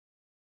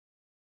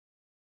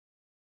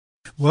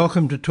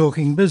Welcome to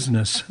Talking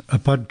Business, a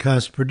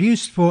podcast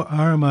produced for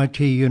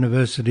RMIT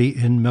University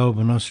in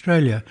Melbourne,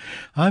 Australia.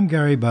 I'm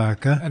Gary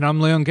Barker. And I'm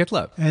Leon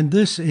Gettler. And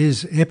this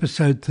is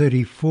episode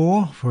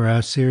 34 for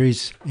our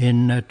series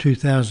in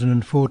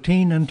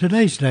 2014. And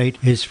today's date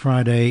is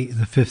Friday,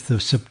 the 5th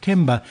of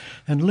September.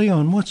 And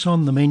Leon, what's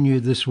on the menu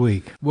this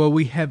week? Well,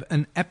 we have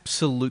an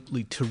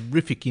absolutely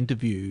terrific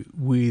interview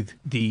with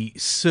the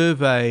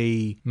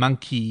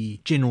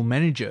SurveyMonkey General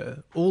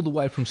Manager all the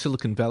way from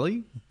Silicon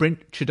Valley,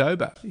 Brent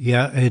Chodoba.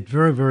 Yeah, it's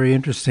very, very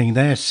interesting.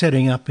 They're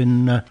setting up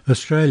in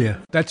Australia.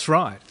 That's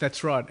right.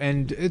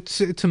 And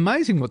it's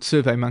amazing what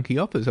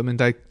SurveyMonkey offers. I mean,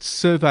 they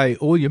survey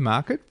all your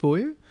market for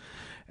you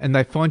and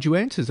they find you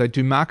answers. They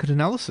do market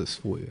analysis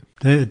for you.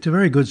 It's a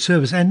very good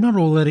service and not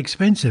all that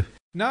expensive.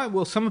 No,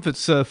 well, some of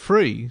it's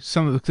free.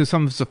 Some of it's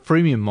a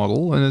freemium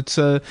model, and it's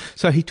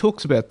so he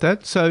talks about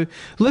that. So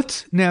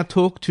let's now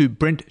talk to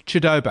Brent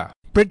Chodoba.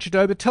 Brent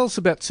Chodoba, tell us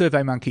about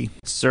SurveyMonkey.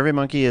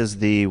 SurveyMonkey is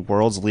the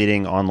world's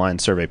leading online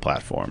survey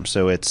platform.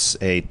 So it's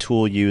a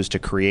tool used to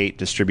create,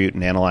 distribute,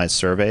 and analyze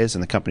surveys.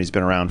 And the company's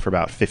been around for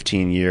about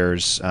 15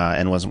 years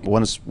and was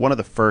one of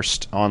the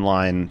first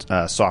online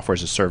software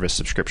as a service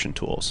subscription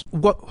tools.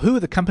 Who are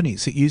the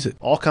companies that use it?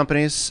 All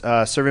companies.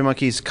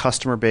 SurveyMonkey's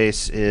customer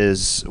base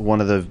is one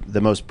of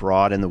the most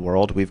broad in the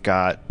world. We've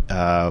got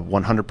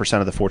 100%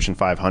 of the Fortune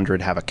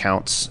 500 have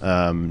accounts.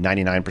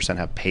 99%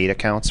 have paid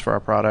accounts for our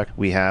product.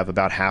 We have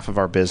about half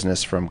of our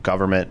business from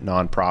government,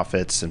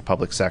 nonprofits, and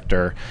public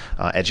sector.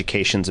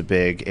 Education's a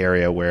big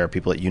area where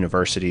people at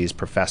universities,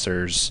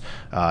 professors,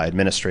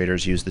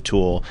 administrators use the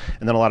tool.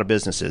 And then a lot of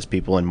businesses,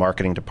 people in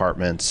marketing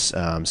departments,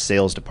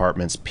 sales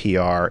departments,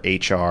 PR,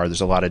 HR.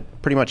 There's a lot of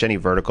pretty much any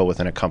vertical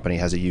within a company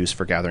has a use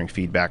for gathering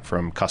feedback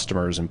from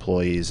customers,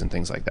 employees, and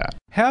things like that.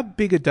 How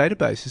big a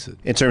database is it?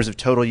 In terms of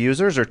total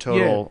users or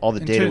total all the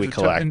data we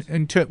collect?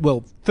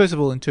 Well, first of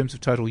all, in terms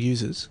of total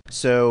users.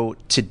 So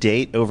to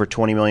date, over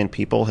 20 million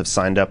people have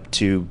signed up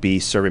to be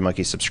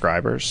SurveyMonkey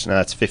subscribers. Now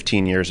that's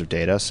 15 years of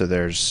data. So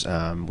there's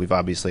we've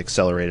obviously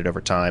accelerated over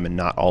time, and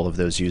not all of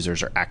those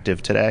users are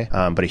active today.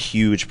 But a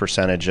huge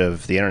percentage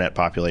of the internet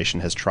population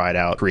has tried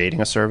out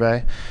creating a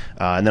survey.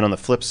 And then on the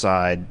flip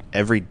side,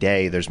 every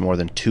day there's more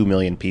than 2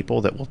 million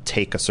people that will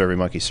take a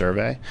SurveyMonkey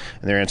survey,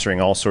 and they're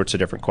answering all sorts of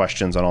different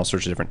questions on all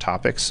sorts of different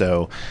topics.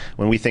 So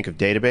when we think of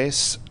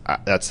database,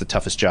 that's the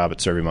toughest job at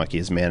SurveyMonkey,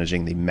 is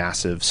managing the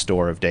massive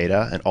store of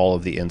data and all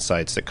of the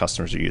insights that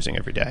customers are using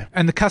every day.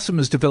 And the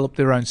customers develop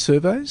their own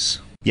surveys?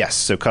 Yes.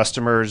 So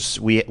customers,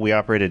 we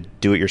operate a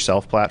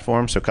do-it-yourself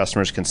platform. So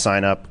customers can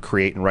sign up,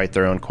 create and write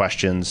their own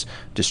questions,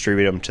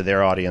 distribute them to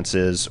their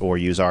audiences, or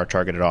use our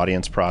targeted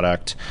audience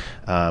product.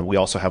 We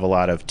also have a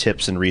lot of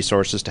tips and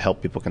resources to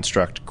help people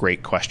construct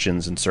great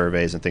questions and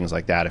surveys and things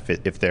like that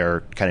if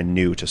they're kind of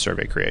new to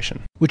survey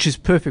creation. Which is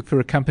perfect for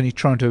a company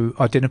trying to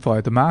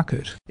identify the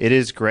market. It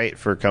is great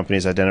for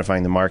companies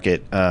identifying the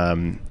market.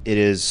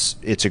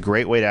 It's a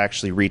great way to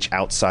actually reach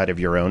outside of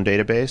your own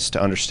database to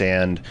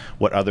understand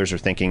what others are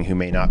thinking who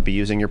may not be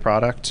using your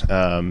product.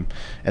 And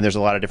there's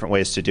a lot of different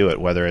ways to do it,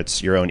 whether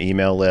it's your own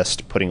email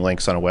list, putting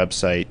links on a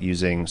website,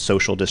 using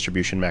social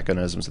distribution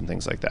mechanisms and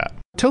things like that.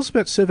 Tell us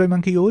about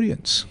SurveyMonkey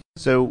Audience.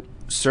 So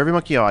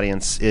SurveyMonkey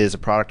Audience is a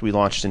product we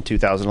launched in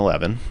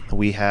 2011.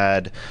 We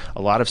had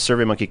a lot of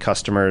SurveyMonkey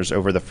customers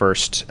over the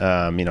first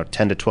 10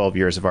 to 12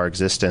 years of our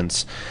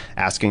existence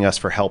asking us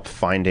for help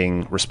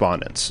finding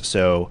respondents.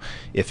 So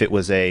if it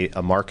was a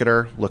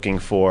marketer looking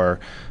for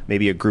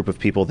maybe a group of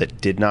people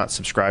that did not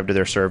subscribe to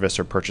their service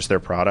or purchase their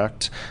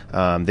product,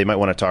 they might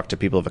want to talk to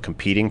people of a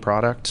competing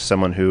product,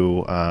 someone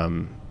who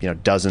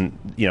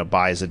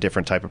buys a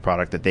different type of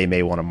product that they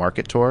may want to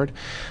market toward.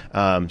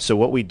 So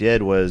what we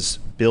did was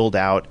build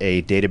out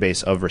a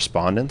database of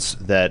respondents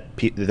that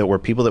were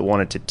people that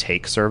wanted to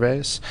take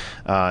surveys.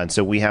 And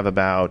so we have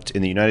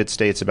in the United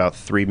States, about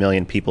 3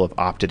 million people have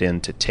opted in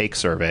to take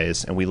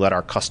surveys, and we let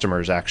our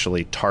customers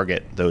actually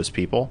target those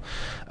people.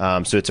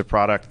 So it's a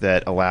product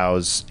that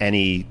allows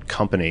any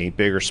company,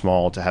 big or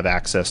small, to have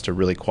access to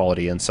really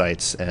quality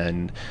insights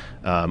and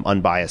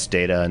unbiased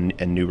data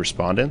and new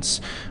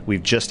respondents.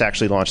 We've just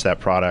actually launched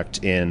that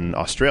product in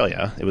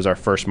Australia. It was our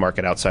first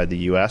market outside the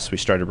US. We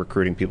started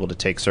recruiting people to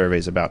take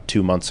surveys about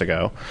 2 months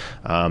ago.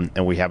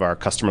 And we have our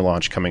customer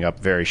launch coming up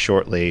very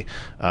shortly,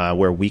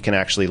 where we can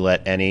actually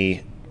let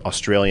any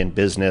Australian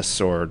business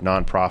or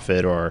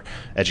nonprofit or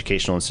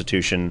educational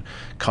institution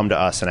come to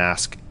us and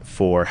ask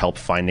for help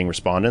finding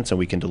respondents, and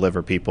we can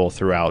deliver people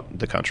throughout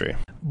the country.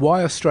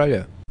 Why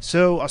Australia?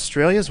 So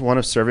Australia is one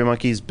of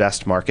SurveyMonkey's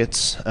best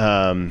markets.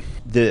 The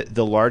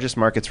largest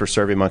markets for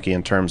SurveyMonkey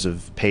in terms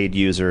of paid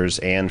users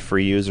and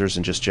free users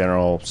and just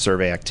general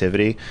survey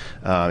activity.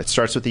 It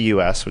starts with the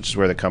US, which is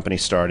where the company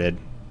started.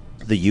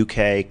 The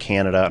UK,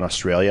 Canada, and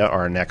Australia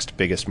are our next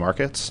biggest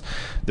markets.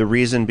 The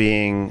reason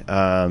being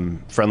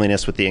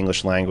friendliness with the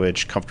English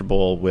language,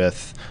 comfortable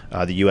with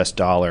the US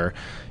dollar.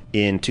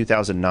 In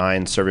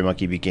 2009,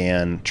 SurveyMonkey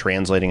began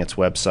translating its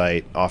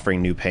website,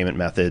 offering new payment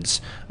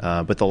methods,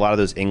 but a lot of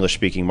those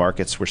English-speaking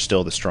markets were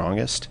still the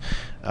strongest.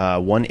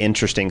 One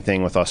interesting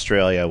thing with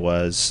Australia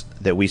was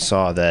that we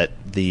saw that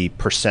the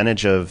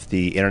percentage of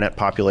the internet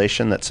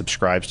population that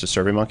subscribes to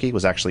SurveyMonkey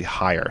was actually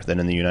higher than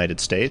in the United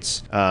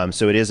States.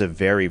 So it is a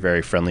very,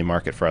 very friendly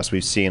market for us.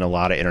 We've seen a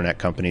lot of internet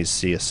companies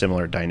see a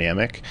similar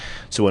dynamic.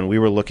 So when we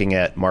were looking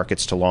at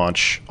markets to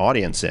launch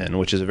audience in,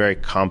 which is a very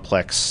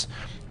complex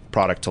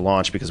product to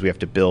launch because we have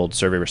to build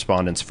survey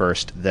respondents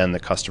first, then the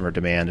customer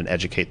demand and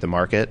educate the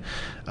market.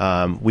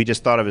 We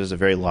just thought of it as a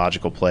very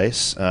logical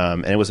place.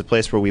 And it was a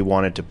place where we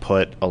wanted to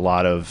put a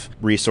lot of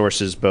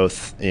resources,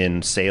 both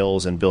in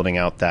sales and building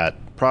out that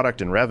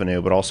product and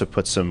revenue, but also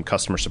put some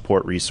customer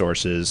support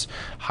resources,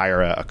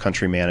 hire a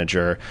country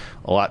manager,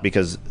 a lot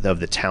because of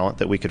the talent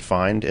that we could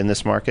find in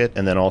this market,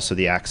 and then also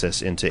the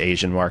access into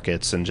Asian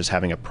markets and just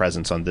having a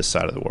presence on this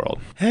side of the world.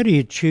 How do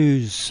you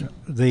choose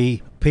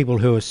the people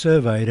who are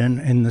surveyed? And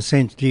in the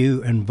sense, do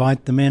you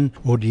invite them in,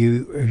 or do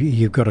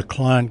you've got a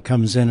client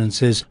comes in and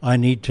says, I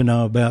need to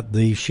know about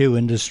the shoe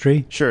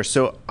industry? Sure.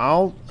 So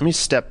let me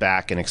step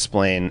back and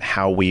explain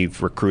how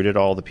we've recruited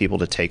all the people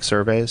to take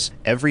surveys.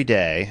 Every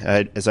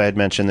day, as I had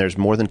mentioned, there's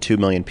more than 2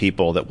 million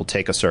people that will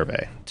take a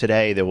survey.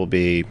 Today, there will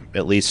be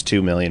at least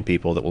 2 million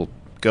people that will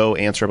go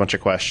answer a bunch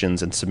of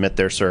questions and submit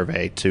their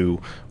survey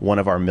to one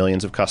of our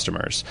millions of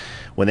customers.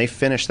 When they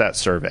finish that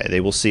survey,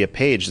 they will see a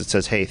page that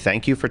says, hey,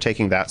 thank you for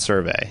taking that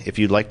survey. If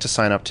you'd like to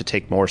sign up to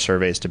take more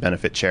surveys to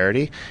benefit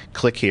charity,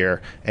 click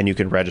here and you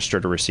can register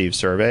to receive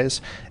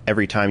surveys.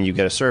 Every time you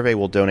get a survey,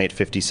 we'll donate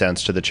 50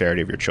 cents to the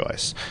charity of your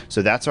choice.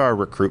 So that's our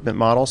recruitment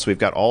model. So we've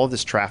got all of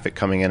this traffic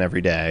coming in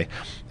every day.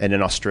 And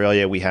in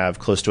Australia, we have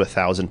close to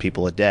 1,000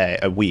 people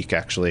a week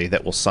actually,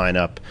 that will sign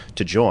up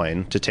to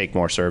join to take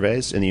more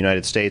surveys. In the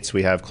United States,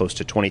 we have close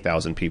to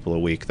 20,000 people a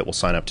week that will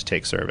sign up to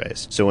take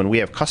surveys. So when we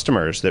have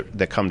customers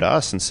that come to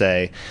us and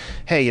say,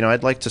 hey,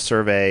 I'd like to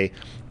survey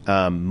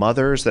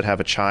mothers that have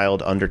a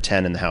child under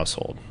 10 in the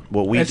household.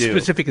 What we do, as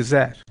specific as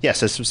that?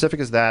 Yes, as specific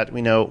as that.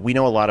 We know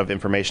a lot of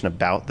information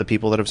about the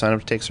people that have signed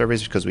up to take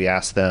surveys because we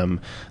ask them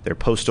their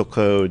postal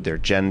code, their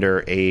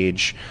gender,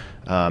 age,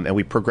 and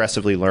we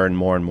progressively learn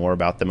more and more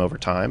about them over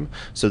time,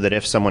 so that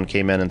if someone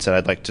came in and said,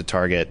 I'd like to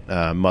target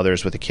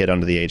mothers with a kid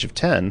under the age of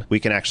 10, we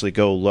can actually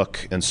go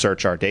look and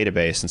search our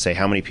database and say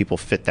how many people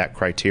fit that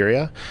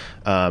criteria,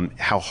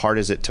 how hard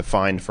is it to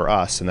find for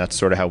us, and that's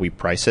sort of how we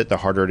price it. The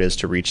harder it is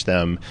to reach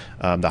them,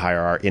 the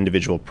higher our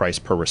individual price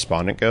per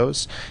respondent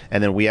goes.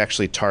 And then we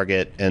actually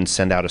target and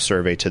send out a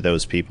survey to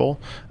those people.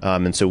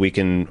 And so we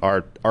can,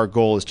 our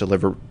goal is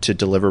to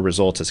deliver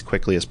results as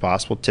quickly as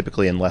possible,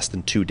 typically in less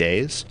than 2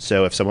 days.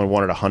 So if someone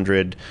wanted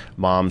 100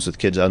 moms with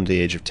kids under the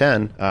age of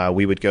 10,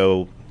 we would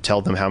go tell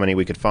them how many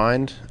we could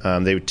find.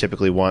 They would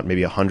typically want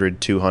maybe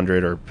 100,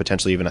 200, or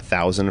potentially even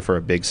 1,000 for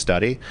a big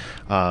study.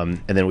 And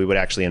then we would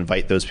actually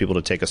invite those people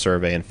to take a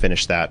survey and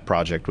finish that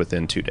project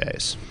within 2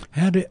 days.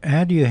 How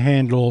do you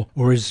handle,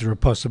 or is there a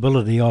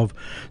possibility of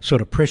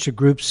sort of pressure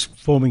groups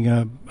forming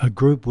a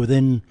group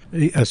within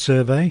a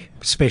survey,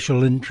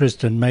 special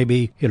interest, and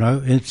maybe,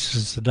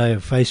 it's the day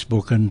of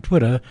Facebook and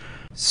Twitter?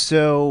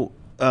 So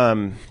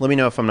let me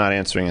know if I'm not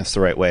answering this the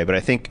right way, but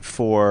I think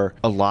for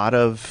a lot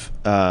of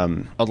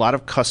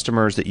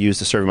customers that use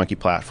the SurveyMonkey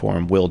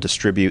platform will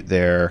distribute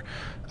their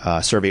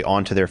survey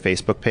onto their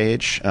Facebook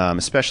page,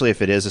 especially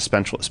if it is a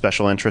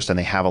special interest and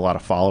they have a lot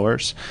of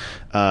followers.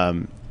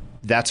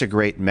 That's a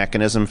great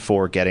mechanism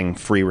for getting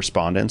free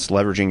respondents,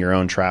 leveraging your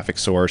own traffic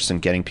source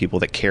and getting people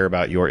that care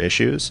about your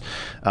issues.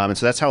 And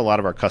so that's how a lot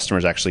of our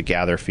customers actually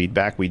gather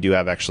feedback. We do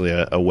have actually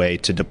a way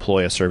to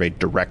deploy a survey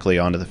directly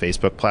onto the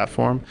Facebook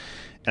platform.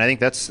 And I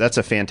think that's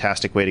a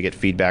fantastic way to get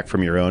feedback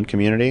from your own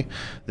community.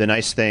 The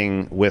nice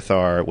thing with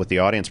the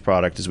audience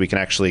product is we can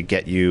actually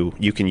get you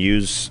can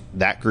use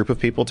that group of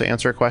people to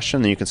answer a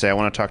question. Then you can say, I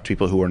want to talk to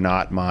people who are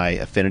not my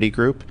affinity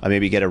group. I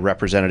maybe get a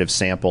representative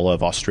sample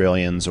of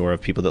Australians or of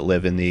people that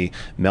live in the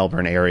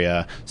Melbourne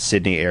area,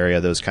 Sydney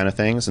area, those kind of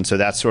things. And so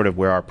that's sort of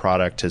where our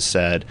product has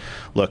said,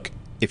 look,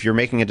 if you're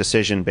making a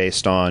decision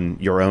based on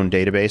your own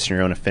database and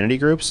your own affinity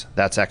groups,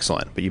 that's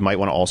excellent. But you might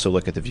want to also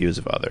look at the views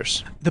of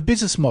others. The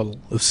business model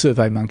of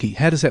SurveyMonkey,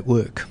 how does that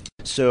work?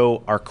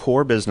 So our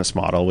core business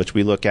model, which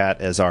we look at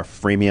as our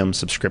freemium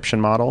subscription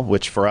model,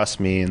 which for us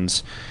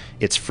means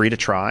it's free to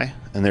try,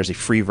 and there's a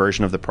free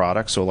version of the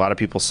product. So a lot of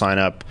people sign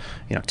up,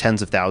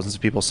 tens of thousands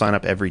of people sign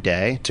up every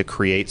day to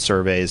create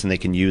surveys, and they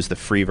can use the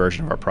free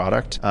version of our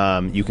product.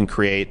 You can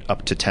create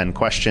up to 10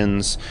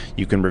 questions.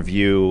 You can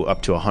review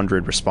up to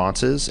 100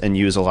 responses and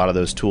use a lot of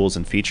those tools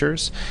and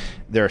features.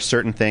 There are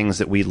certain things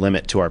that we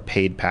limit to our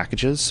paid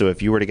packages. So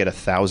if you were to get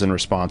 1,000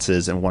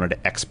 responses and wanted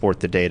to export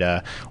the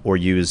data or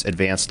use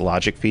advanced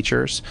logic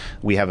features.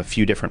 We have a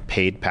few different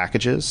paid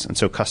packages, and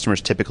so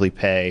customers typically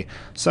pay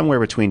somewhere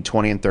between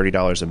 $20 and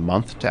 $30 a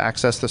month to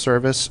access the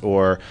service,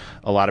 or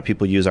a lot of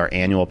people use our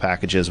annual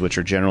packages, which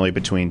are generally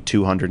between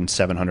 $200 and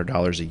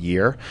 $700 a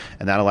year,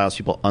 and that allows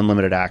people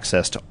unlimited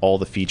access to all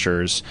the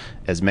features,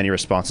 as many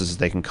responses as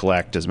they can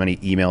collect, as many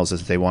emails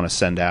as they want to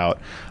send out.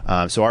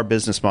 So our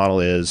business model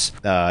is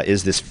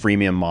this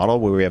freemium model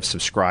where we have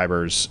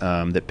subscribers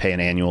that pay an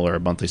annual or a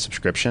monthly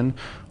subscription.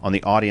 On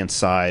the audience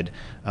side,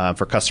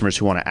 for customers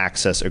who want to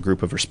access a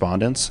group of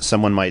respondents,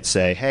 someone might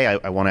say, hey,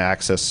 I want to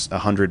access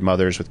 100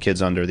 mothers with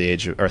kids under the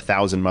age of, or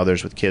 1,000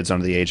 mothers with kids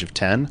under the age of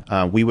 10.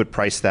 We would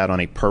price that on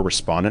a per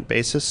respondent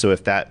basis. So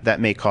if that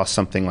may cost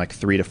something like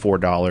 $3 to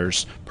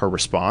 $4 per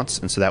response.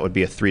 And so that would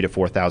be a $3,000 to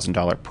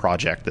 $4,000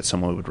 project that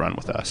someone would run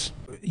with us.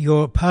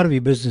 Your part of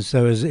your business,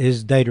 though,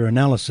 is data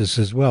analysis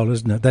as well,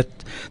 isn't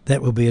it?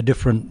 That will be a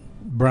different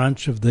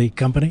branch of the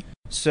company?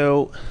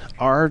 So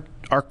our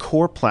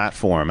core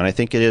platform, and I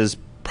think it is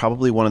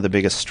probably one of the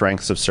biggest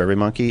strengths of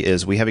SurveyMonkey,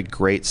 is we have a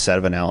great set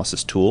of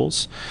analysis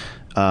tools.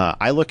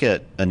 I look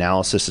at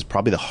analysis as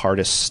probably the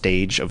hardest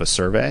stage of a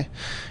survey.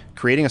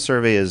 Creating a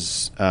survey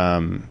is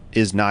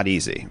not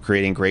easy.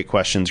 Creating great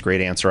questions,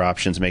 great answer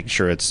options, making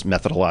sure it's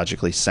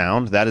methodologically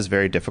sound, that is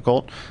very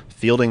difficult.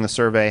 Fielding the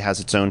survey has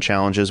its own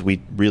challenges.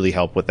 We really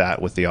help with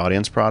that with the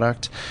audience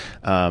product.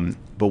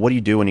 But what do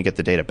you do when you get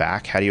the data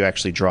back? How do you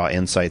actually draw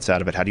insights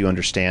out of it? How do you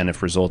understand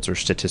if results are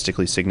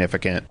statistically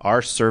significant?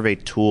 Our survey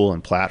tool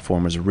and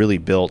platform is really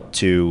built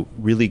to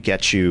really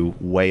get you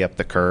way up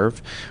the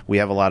curve. We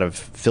have a lot of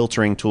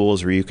filtering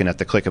tools where you can, at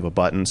the click of a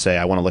button, say,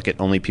 I want to look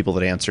at only people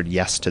that answered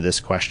yes to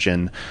this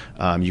question.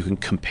 You can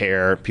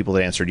compare people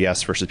that answered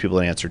yes versus people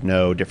that answered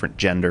no, different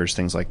genders,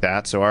 things like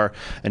that. So our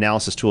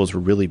analysis tools were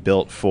really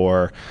built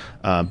for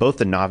both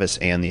the novice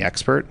and the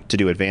expert to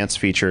do advanced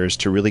features,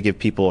 to really give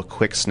people a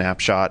quick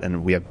snapshot,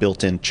 and we have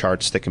built-in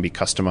charts that can be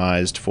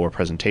customized for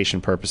presentation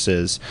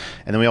purposes.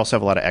 And then we also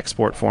have a lot of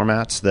export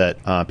formats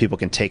that people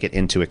can take it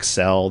into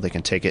Excel, they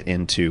can take it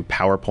into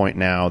PowerPoint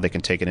now, they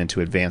can take it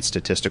into advanced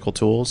statistical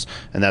tools,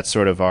 and that's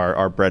sort of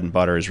our bread and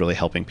butter, is really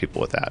helping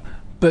people with that.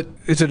 But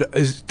is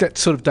that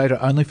sort of data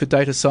only for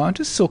data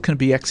scientists, or can it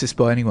be accessed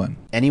by anyone?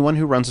 Anyone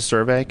who runs a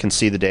survey can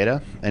see the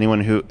data.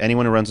 Anyone who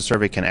runs a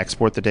survey can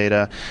export the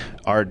data.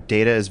 Our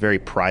data is very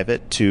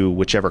private to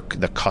whichever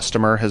the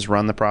customer has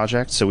run the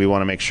project. So we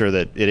want to make sure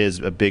that it is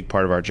a big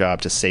part of our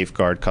job to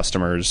safeguard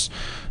customers,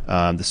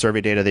 the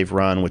survey data they've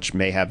run, which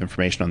may have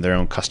information on their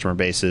own customer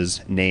bases,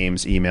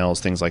 names,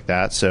 emails, things like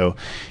that. So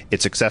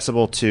it's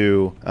accessible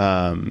to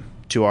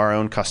our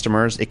own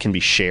customers. It can be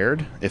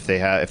shared if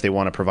they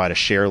want to provide a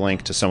share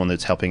link to someone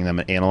that's helping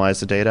them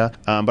analyze the data.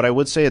 But I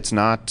would say it's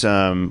not,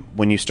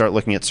 when you start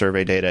looking at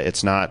survey data,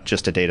 it's not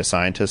just a data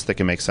scientist that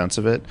can make sense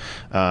of it.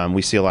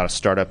 We see a lot of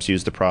startups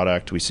use the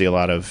product. We see a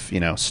lot of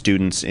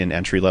students in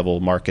entry-level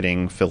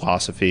marketing,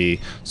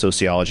 philosophy,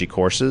 sociology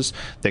courses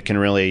that can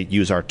really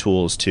use our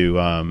tools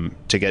to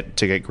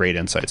get great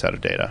insights out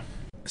of data.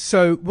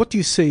 So what do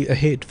you see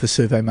ahead for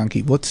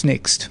SurveyMonkey? What's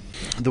next?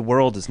 The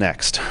world is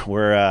next.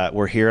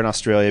 We're here in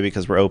Australia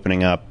because we're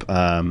opening up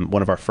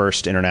one of our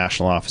first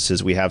international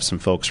offices. We have some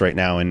folks right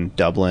now in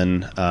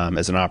Dublin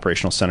as an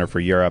operational center for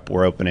Europe.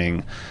 We're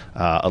opening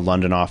a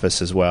London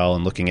office as well,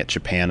 and looking at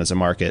Japan as a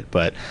market.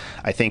 But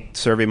I think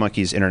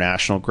SurveyMonkey's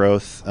international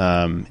growth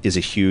is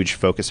a huge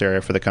focus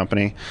area for the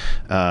company.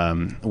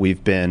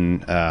 We've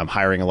been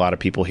hiring a lot of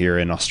people here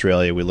in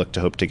Australia. We look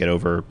to hope to get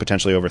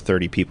potentially over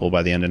 30 people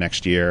by the end of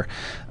next year.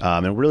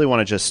 And really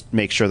want to just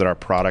make sure that our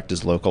product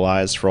is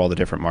localized for all the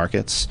different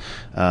markets.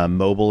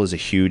 Mobile is a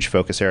huge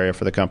focus area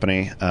for the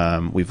company.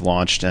 We've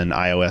launched an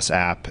iOS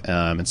app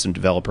and some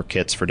developer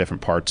kits for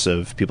different parts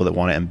of people that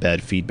want to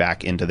embed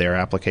feedback into their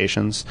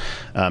applications.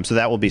 So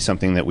that will be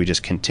something that we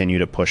just continue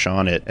to push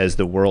on it as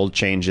the world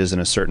changes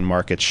and as certain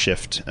markets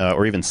shift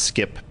or even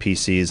skip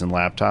PCs and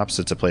laptops.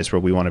 It's a place where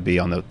we want to be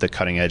on the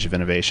cutting edge of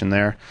innovation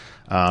there.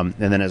 And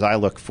then as I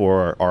look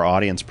for our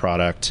audience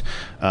product,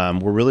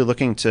 we're really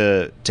looking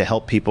to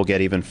help people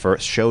get even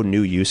show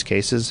new use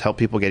cases, help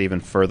people get even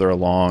further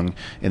along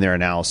in their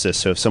analysis.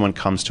 So if someone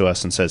comes to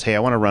us and says, hey, I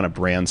want to run a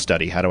brand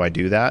study, how do I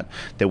do that?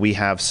 That we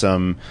have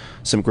some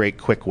great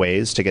quick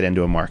ways to get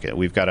into a market.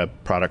 We've got a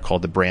product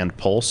called the Brand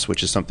Pulse,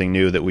 which is something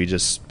new that we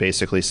just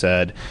basically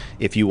said,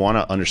 if you want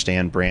to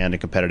understand brand and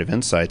competitive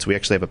insights, we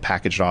actually have a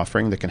packaged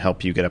offering that can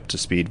help you get up to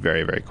speed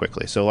very, very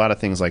quickly. So a lot of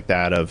things like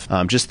that of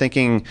just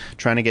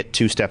trying to get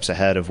 2 steps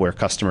ahead of where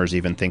customers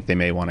even think they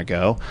may want to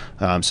go,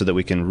 so that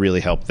we can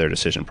really help their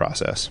decision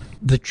process.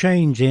 The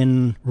change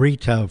in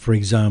retail, for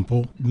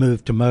example,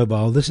 move to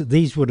mobile,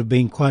 these would have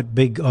been quite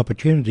big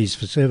opportunities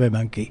for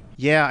SurveyMonkey.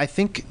 Yeah, I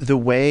think the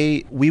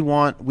way we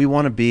want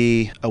to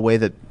be a way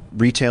that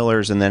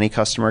retailers and any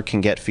customer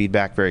can get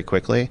feedback very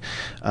quickly.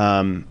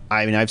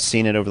 I've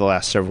seen it over the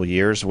last several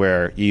years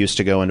where you used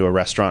to go into a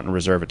restaurant and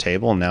reserve a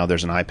table, and now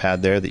there's an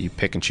iPad there that you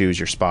pick and choose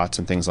your spots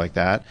and things like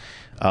that.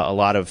 A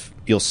lot of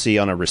you'll see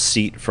on a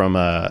receipt from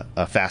a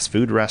fast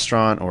food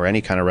restaurant or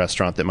any kind of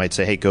restaurant that might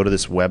say, hey, go to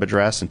this web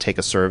address and take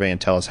a survey and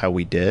tell us how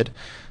we did.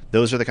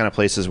 those are the kind of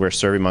places where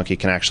SurveyMonkey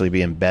can actually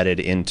be embedded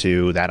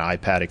into that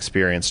iPad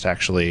experience to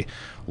actually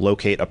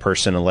locate a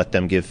person and let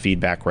them give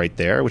feedback right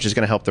there, which is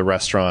going to help the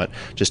restaurant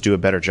just do a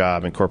better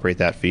job, incorporate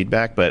that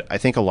feedback. But I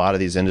think a lot of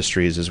these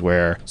industries is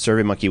where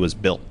SurveyMonkey was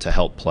built to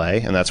help play,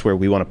 and that's where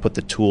we want to put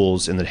the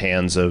tools in the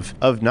hands of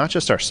not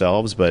just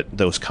ourselves, but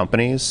those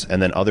companies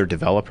and then other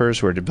developers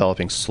who are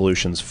developing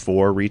solutions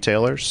for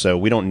retailers. So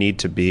we don't need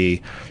to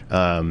be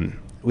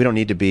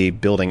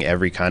building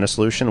every kind of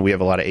solution. We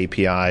have a lot of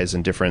APIs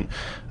and different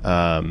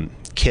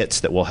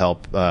kits that will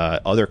help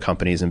other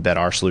companies embed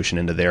our solution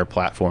into their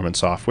platform and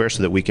software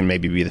so that we can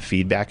maybe be the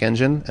feedback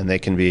engine and they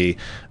can be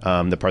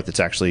the part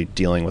that's actually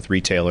dealing with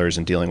retailers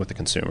and dealing with the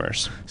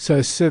consumers. So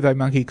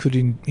SurveyMonkey could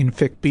in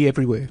fact be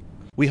everywhere.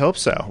 We hope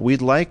so.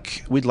 We'd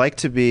like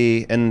to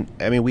be, and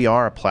I mean, we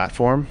are a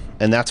platform,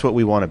 and that's what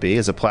we want to be,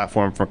 is a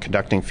platform for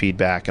conducting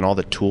feedback and all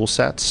the tool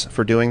sets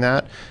for doing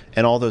that,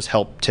 and all those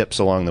help tips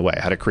along the way,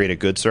 how to create a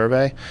good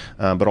survey,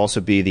 but also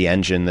be the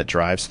engine that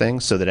drives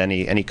things so that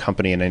any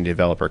company and any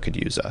developer could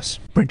use us.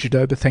 Brent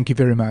Chidoba, thank you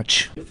very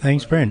much.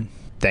 Thanks, Brent.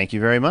 Thank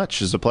you very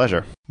much. It's a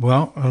pleasure.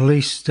 Well, at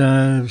least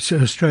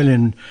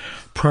Australian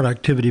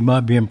productivity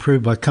might be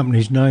improved by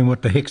companies knowing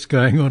what the heck's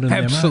going on in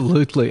their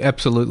market.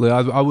 Absolutely.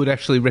 I would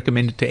actually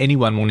recommend it to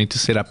anyone wanting to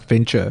set up a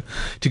venture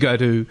to go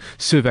to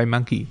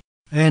SurveyMonkey.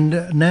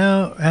 And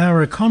now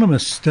our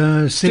economist,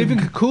 Stephen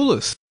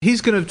Koukoulas,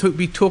 he's going to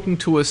be talking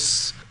to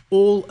us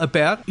all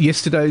about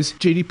yesterday's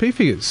GDP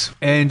figures.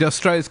 And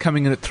Australia's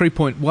coming in at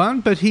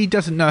 3.1, but he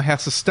doesn't know how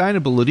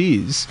sustainable it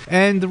is.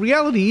 And the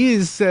reality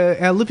is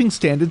our living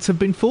standards have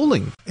been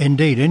falling.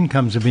 Indeed,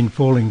 incomes have been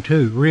falling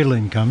too, real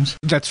incomes.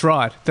 That's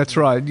right.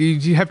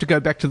 You have to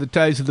go back to the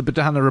days of the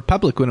Banana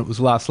Republic when it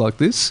was last like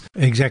this.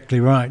 Exactly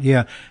right,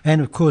 yeah.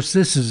 And of course,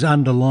 this is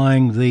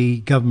underlying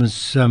the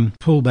government's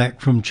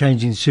pullback from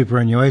changing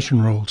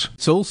superannuation rules.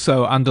 It's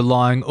also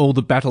underlying all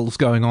the battles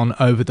going on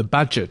over the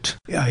budget.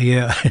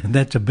 Yeah,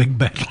 that's a big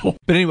battle.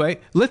 But anyway,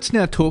 let's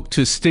now talk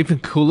to Stephen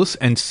Koukoulas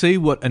and see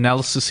what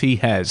analysis he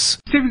has.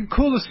 Stephen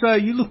Koukoulas,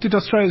 you looked at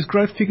Australia's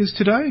growth figures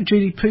today.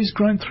 GDP's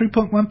grown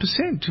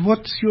 3.1%.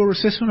 What's your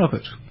assessment of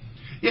it?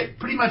 Yeah,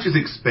 pretty much as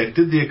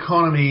expected. The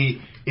economy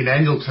in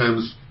annual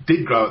terms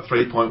did grow at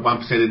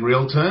 3.1% in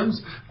real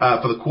terms.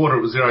 For the quarter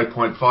it was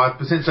 0.5%,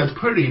 so it's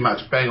pretty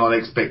much bang on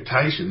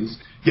expectations.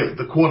 Yeah,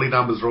 the quarterly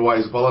numbers are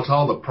always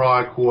volatile. The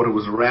prior quarter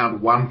was around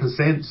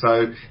 1%,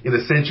 so in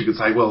a sense you could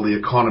say, well, the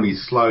economy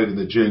slowed in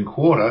the June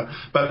quarter,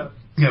 but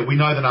we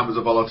know the numbers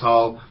are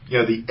volatile.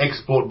 The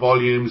export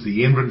volumes,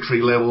 the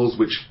inventory levels,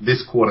 which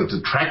this quarter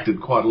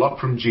detracted quite a lot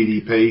from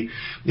GDP,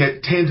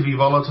 tend to be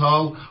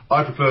volatile.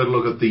 I prefer to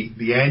look at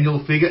the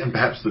annual figure and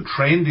perhaps the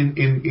trend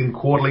in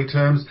quarterly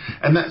terms,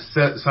 and that's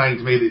saying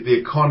to me that the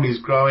economy is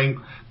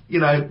growing,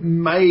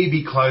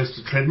 maybe close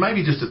to trend,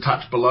 maybe just a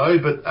touch below,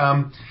 but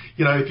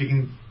if you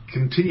can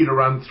continue to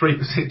run 3%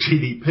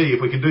 GDP,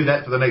 if we can do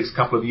that for the next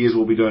couple of years,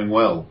 we'll be doing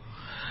well.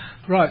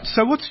 Right,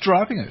 so what's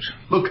driving it?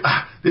 Look,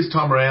 this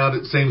time around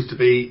it seems to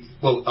be,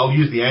 well, I'll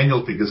use the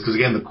annual figures because,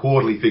 again, the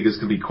quarterly figures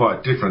can be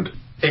quite different.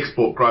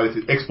 Export growth,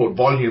 export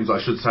volumes,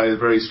 I should say, are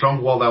very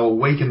strong. While they were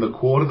weak in the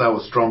quarter, they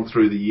were strong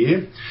through the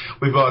year.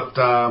 We've got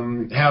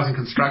housing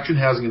construction,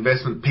 housing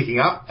investment picking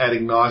up,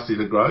 adding nicely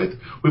to growth.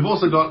 We've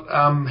also got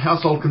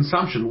household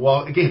consumption.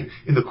 While, again,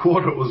 in the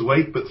quarter it was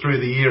weak, but through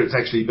the year it's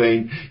actually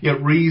been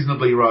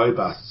reasonably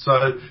robust.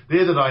 So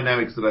they're the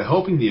dynamics that are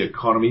helping the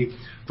economy.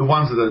 The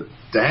ones that are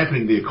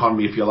dampening the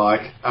economy, if you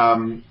like,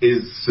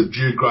 is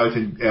subdued growth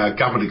in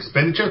government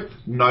expenditure.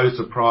 No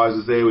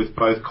surprises there with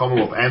both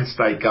Commonwealth and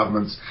state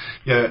governments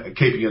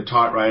keeping a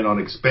tight rein on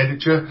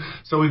expenditure.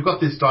 So we've got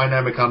this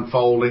dynamic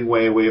unfolding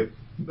where we're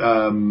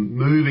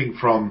moving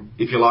from,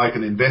 if you like,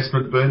 an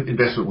investment boom.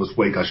 Investment was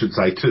weak, I should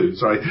say, too.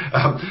 Sorry.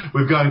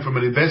 We're going from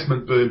an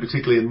investment boom,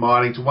 particularly in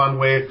mining, to one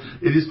where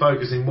it is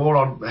focusing more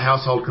on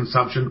household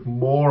consumption,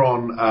 more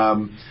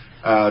on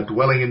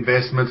dwelling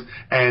investment,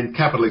 and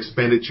capital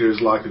expenditure is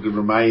likely to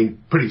remain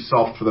pretty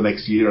soft for the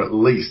next year at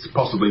least,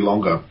 possibly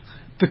longer.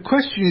 The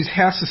question is,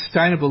 how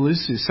sustainable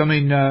is this? I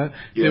mean,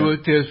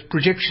 there's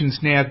projections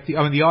now.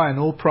 The iron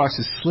ore price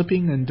is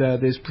slipping, and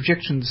there's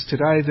projections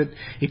today that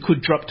it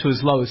could drop to as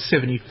low as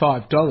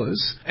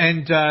 $75,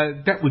 and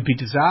that would be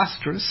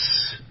disastrous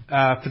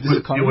for this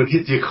economy. It would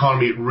hit the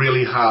economy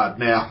really hard.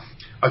 Now,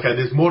 okay,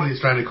 there's more to the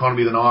Australian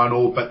economy than iron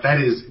ore, but that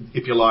is,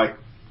 if you like,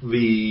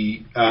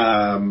 the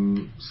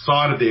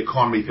side of the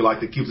economy, if you like,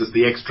 that gives us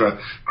the extra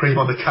cream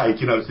on the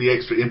cake. It's the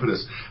extra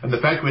impetus. And the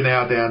fact we're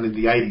now down in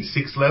the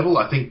 86 level,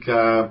 I think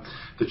the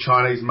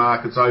Chinese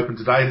market's open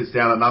today and it's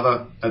down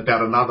about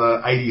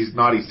another 80,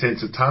 90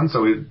 cents a tonne,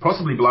 so we're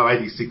possibly below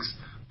 $86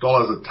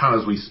 a tonne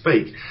as we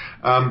speak.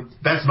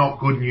 That's not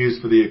good news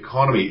for the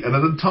economy. And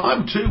at a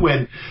time, too,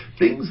 when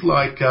things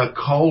like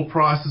coal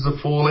prices are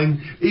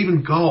falling,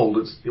 even gold,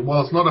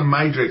 while it's not a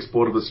major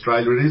export of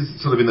Australia, it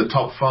is sort of in the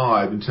top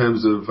 5 in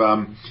terms of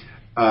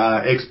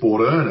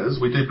export earners.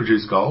 We do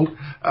produce gold.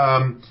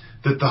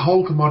 That the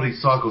whole commodity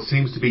cycle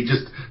seems to be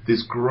just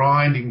this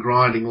grinding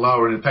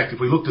lower. And in fact, if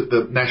we looked at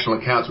the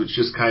national accounts which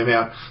just came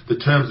out, the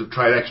terms of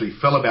trade actually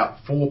fell about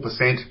 4%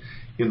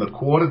 in the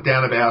quarter,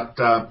 down about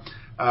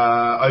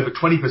over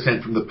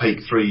 20% from the peak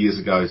 3 years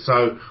ago.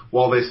 So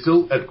while they're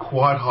still at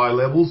quite high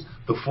levels,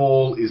 the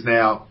fall is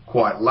now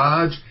quite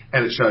large,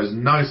 and it shows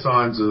no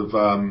signs of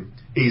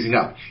easing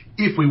up.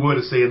 If we were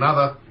to see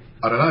another,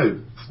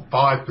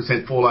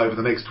 5% fall over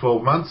the next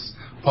 12 months,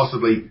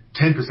 possibly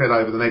 10%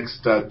 over the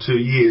next 2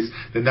 years,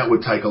 then that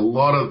would take a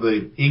lot of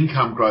the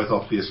income growth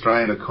off the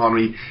Australian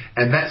economy,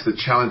 and that's the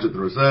challenge that the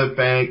Reserve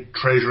Bank,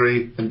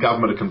 Treasury and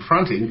government are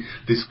confronting,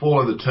 this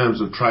fall in the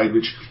terms of trade,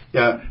 which,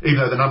 even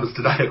though the numbers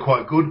today are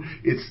quite good,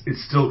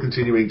 it's still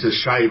continuing to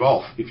shave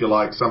off, if you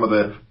like, some of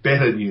the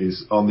better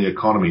news on the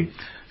economy.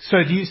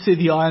 So do you see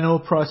the iron ore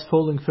price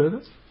falling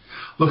further?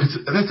 Look,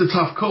 that's a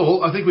tough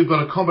call. I think we've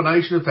got a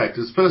combination of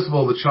factors. First of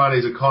all, the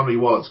Chinese economy,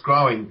 while it's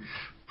growing,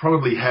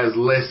 probably has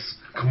less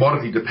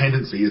commodity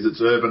dependency as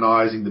it's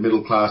urbanising, the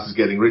middle class is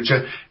getting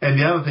richer. And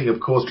the other thing, of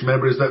course, to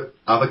remember is that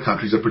other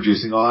countries are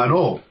producing iron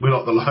ore. We're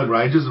not the Lone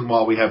Rangers, and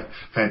while we have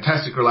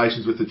fantastic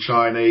relations with the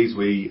Chinese,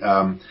 we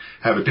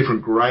have a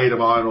different grade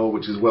of iron ore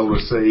which is well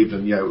received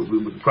and,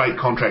 with great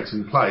contracts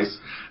in place.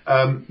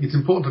 It's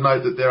important to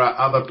note that there are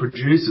other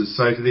producers.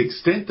 So to the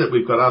extent that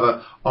we've got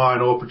other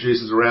iron ore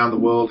producers around the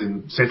world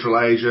in Central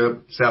Asia,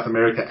 South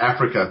America,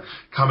 Africa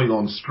coming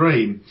on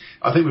stream,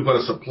 I think we've got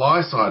a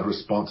supply side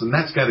response, and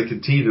that's going to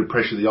continue to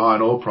pressure the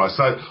iron ore price.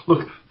 So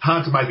look,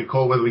 hard to make a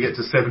call whether we get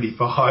to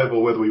 75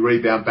 or whether we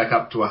rebound back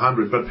up to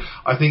 100. But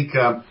I think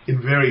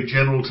in very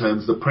general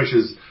terms, the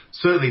pressure's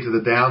certainly to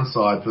the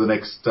downside for the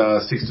next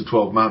 6 to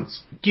 12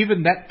 months.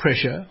 Given that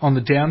pressure on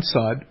the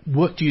downside,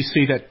 what do you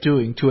see that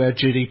doing to our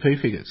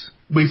GDP figures?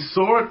 We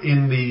saw it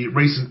in the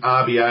recent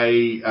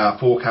RBA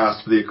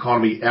forecast for the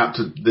economy out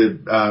to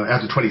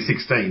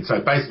 2016,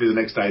 so basically the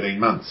next 18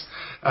 months.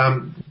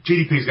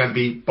 GDP is going to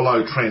be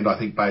below trend, I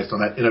think, based on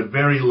that, in a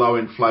very low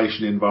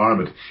inflation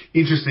environment.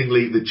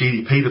 Interestingly, the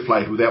GDP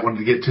deflated, without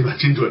wanting to get too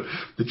much into it,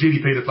 the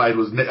GDP deflated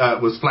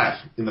was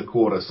flat in the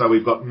quarter, so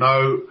we've got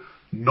no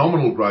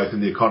nominal growth in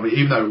the economy.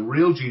 Even though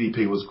real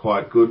GDP was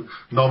quite good,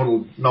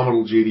 nominal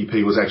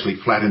GDP was actually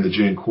flat in the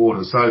June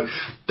quarter. So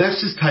that's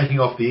just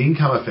taking off the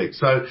income effect.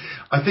 So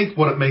I think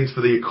what it means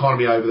for the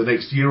economy over the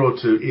next year or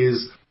two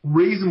is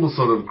reasonable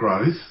sort of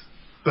growth,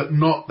 but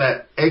not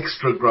that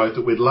extra growth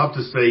that we'd love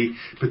to see,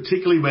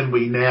 particularly when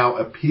we now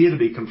appear to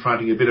be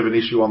confronting a bit of an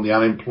issue on the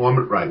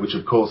unemployment rate, which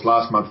of course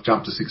last month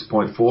jumped to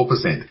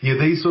 6.4%.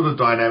 These sort of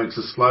dynamics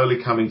are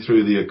slowly coming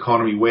through the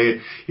economy, where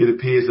it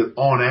appears that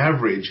on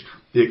average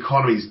the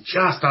economy is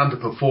just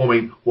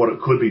underperforming what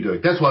it could be doing.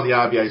 That's why the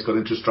RBA's got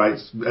interest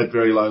rates at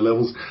very low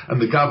levels,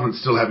 and the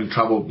government's still having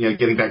trouble,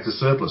 getting back to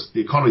surplus.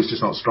 The economy's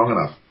just not strong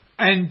enough.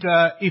 And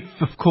if,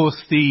 of course,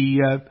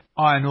 the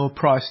iron ore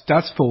price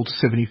does fall to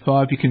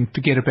 75, you can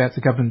forget about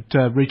the government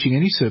reaching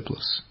any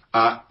surplus.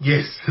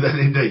 Yes, that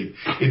indeed.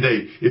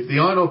 If the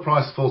iron ore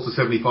price falls to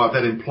 75,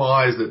 that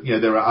implies that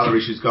there are other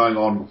issues going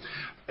on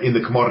in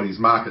the commodities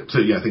market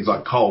too. Things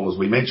like coal, as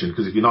we mentioned,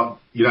 because if you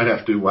don't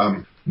have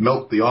to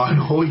melt the iron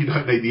ore, you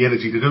don't need the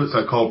energy to do it,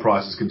 so coal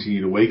prices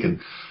continue to weaken.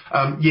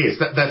 Yes,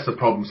 that's the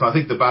problem. So I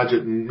think the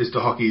budget and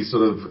Mr. Hockey's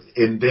sort of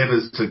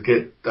endeavours to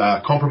get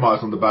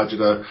compromise on the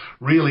budget are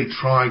really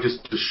trying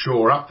just to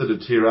shore up the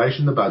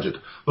deterioration of the budget.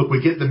 Look,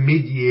 we get the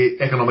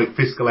mid-year economic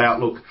fiscal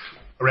outlook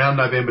around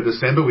November,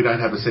 December. We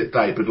don't have a set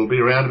date, but it'll be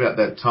around about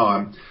that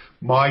time.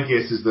 My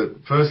guess is that,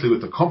 firstly,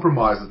 with the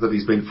compromises that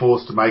he's been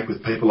forced to make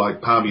with people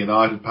like Palmer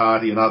United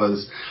Party and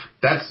others,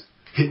 that's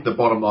hit the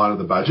bottom line of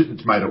the budget.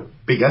 It's made it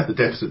bigger, the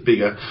deficit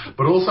bigger.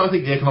 But also I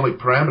think the economic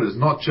parameters,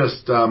 not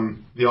just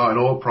the iron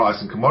ore price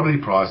and commodity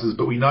prices,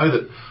 but we know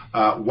that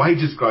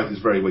wages growth is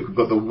very weak. We've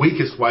got the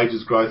weakest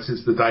wages growth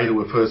since the data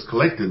were first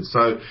collected.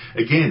 So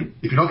again,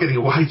 if you're not getting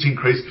a wage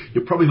increase,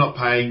 you're probably not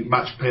paying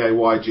much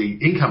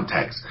PAYG income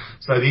tax.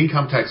 So the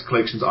income tax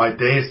collections, I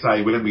dare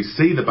say, when we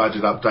see the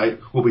budget update,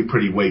 will be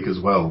pretty weak as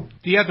well.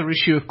 The other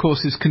issue, of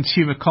course, is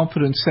consumer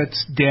confidence.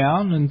 That's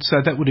down, and so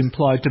that would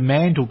imply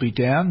demand will be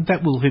down.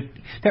 That will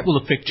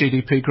affect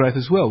GDP growth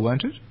as well,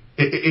 won't it?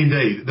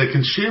 Indeed.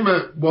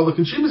 While the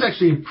consumer's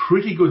actually in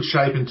pretty good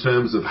shape in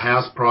terms of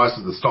house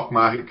prices, the stock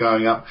market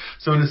going up.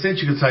 So in a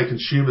sense, you could say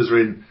consumers are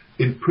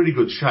in pretty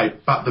good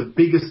shape. But the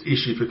biggest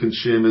issue for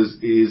consumers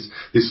is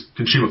this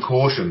consumer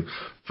caution.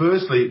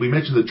 Firstly, we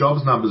mentioned the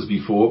jobs numbers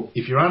before.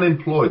 If you're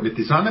unemployed, if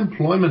this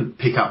unemployment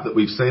pickup that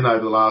we've seen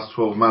over the last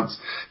 12 months,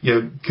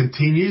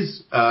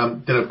 continues,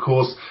 then of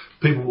course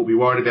people will be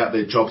worried about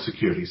their job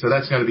security. So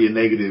that's going to be a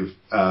negative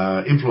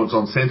influence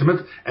on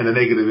sentiment and a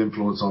negative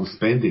influence on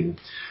spending.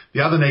 The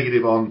other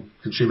negative on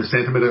consumer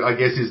sentiment, I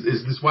guess, is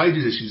this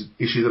wages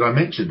issue that I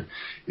mentioned.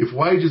 If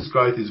wages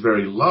growth is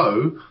very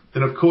low,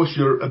 then of course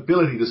your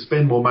ability to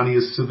spend more money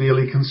is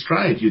severely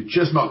constrained. You're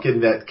just not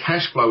getting that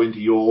cash flow into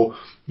your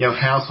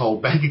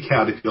household bank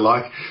account, if you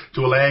like,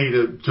 to allow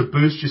you to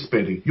boost your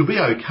spending. You'll be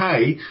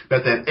okay,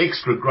 but that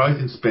extra growth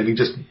in spending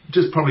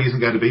just probably isn't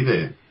going to be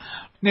there.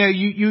 Now,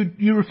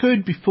 you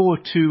referred before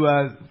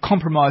to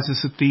compromises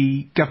that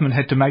the government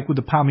had to make with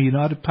the Palmer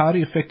United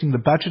Party affecting the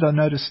budget. I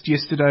noticed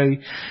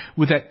yesterday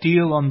with that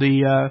deal on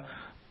the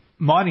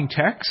mining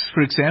tax,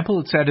 for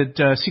example, it's added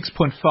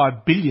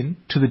 6.5 billion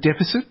to the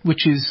deficit,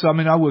 which is, I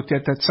mean, I worked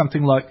out that's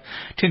something like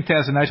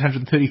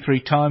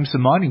 10,833 times the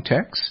mining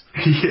tax.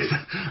 Yes,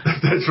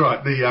 that's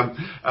right.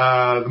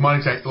 The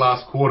mining tax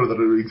last quarter that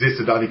it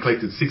existed only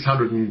collected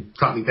 $600 and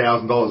something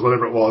thousand,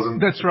 whatever it was, and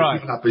that's right.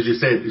 Given up, as you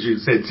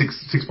said,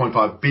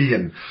 6.5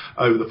 billion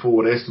over the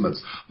forward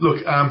estimates.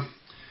 Look,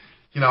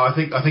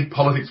 I think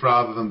politics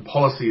rather than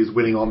policy is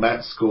winning on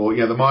that score.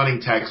 The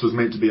mining tax was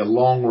meant to be a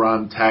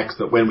long-run tax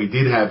that when we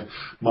did have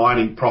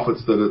mining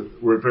profits that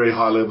were at very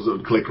high levels, it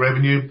would collect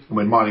revenue, and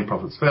when mining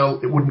profits fell,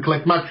 it wouldn't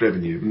collect much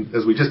revenue. And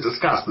as we just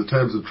discussed, the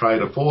terms of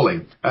trade are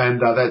falling, and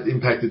that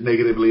impacted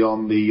negatively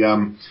on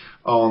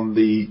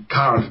the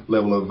current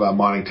level of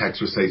mining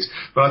tax receipts.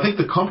 But I think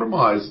the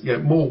compromise,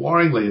 more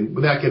worryingly, and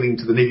without getting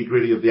into the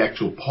nitty-gritty of the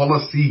actual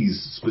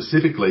policies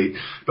specifically,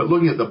 but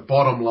looking at the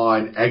bottom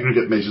line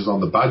aggregate measures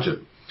on the budget,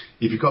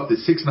 if you've got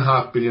this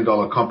 $6.5 billion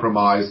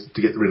compromise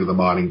to get rid of the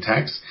mining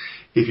tax,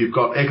 if you've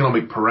got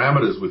economic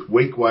parameters with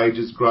weak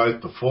wages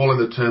growth, the fall in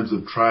the terms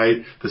of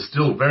trade, the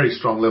still very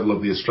strong level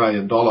of the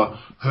Australian dollar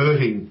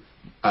hurting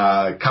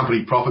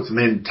company profits and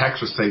then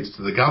tax receipts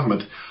to the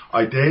government,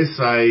 I dare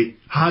say,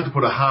 hard to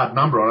put a hard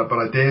number on it, but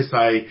I dare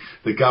say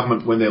the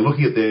government, when they're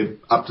looking at their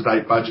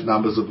up-to-date budget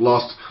numbers, have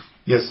lost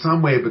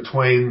somewhere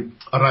between,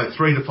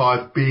 3 to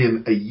 5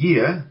 billion a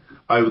year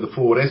over the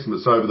forward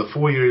estimates. So over the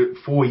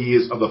 4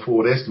 years of the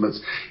forward estimates,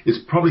 it's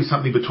probably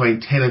something between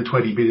 $10 and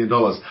 $20 billion.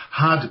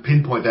 Hard to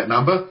pinpoint that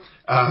number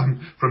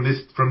from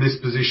this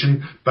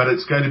position, but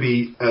it's going to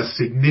be a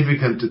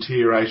significant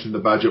deterioration in the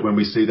budget when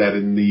we see that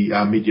in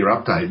the mid-year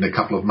update in a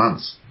couple of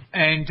months.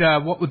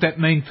 And what would that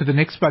mean for the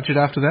next budget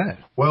after that?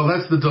 Well,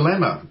 that's the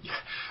dilemma.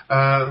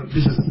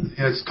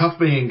 It's tough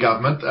being in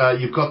government.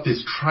 You've got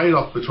this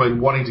trade-off between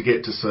wanting to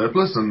get to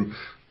surplus, and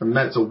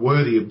that's a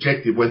worthy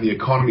objective when the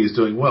economy is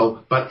doing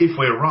well. But if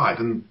we're right,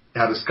 and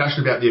our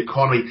discussion about the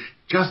economy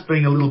just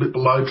being a little bit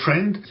below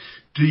trend,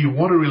 do you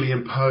want to really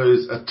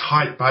impose a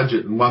tight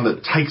budget and one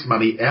that takes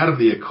money out of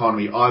the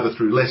economy either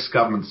through less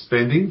government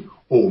spending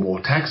or more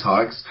tax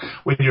hikes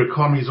when your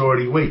economy is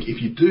already weak?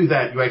 If you do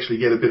that, you actually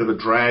get a bit of a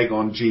drag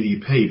on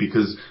GDP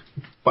because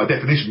by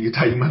definition you're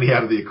taking money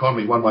out of the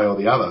economy one way or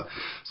the other.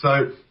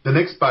 So the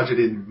next budget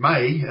in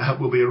May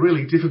will be a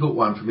really difficult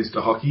one for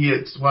Mr. Hockey.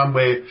 It's one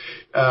where,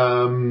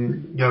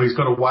 he's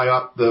got to weigh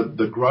up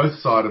the growth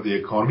side of the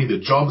economy, the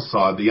job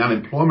side, the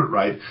unemployment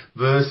rate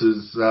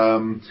versus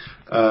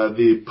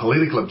the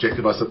political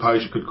objective, I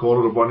suppose you could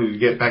call it, of wanting to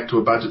get back to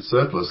a budget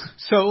surplus.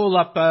 So all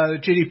up,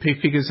 GDP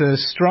figures are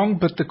strong,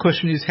 but the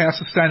question is how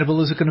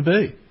sustainable is it going to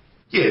be?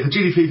 Yeah, the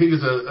GDP figures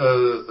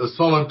are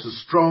solid to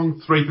strong.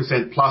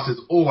 3% plus is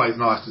always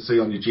nice to see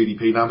on your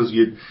GDP numbers.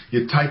 You'd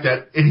take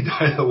that any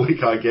day of the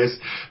week, I guess.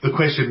 The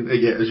question,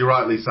 as you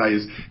rightly say,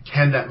 is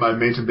can that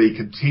momentum be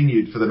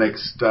continued for the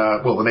next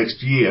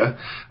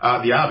year?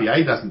 The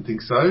RBA doesn't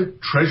think so.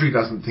 Treasury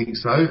doesn't think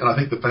so. And I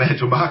think the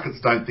financial markets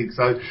don't think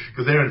so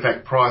because they're in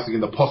fact pricing in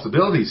the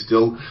possibility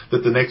still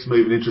that the next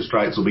move in interest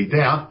rates will be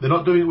down. They're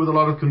not doing it with a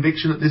lot of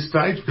conviction at this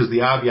stage because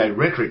the RBA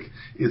rhetoric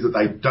is that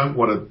they don't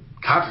want to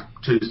cut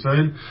too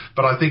soon.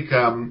 But I think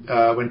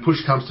when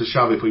push comes to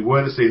shove, if we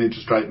were to see an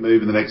interest rate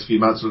move in the next few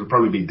months, it would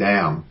probably be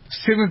down.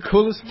 Stephen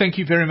Koulis, thank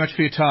you very much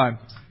for your time.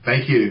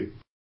 Thank you.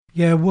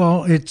 Yeah,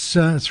 well, it's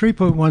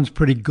 3.1's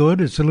pretty good.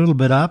 It's a little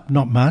bit up,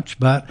 not much,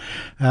 but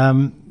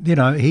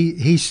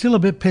he's still a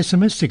bit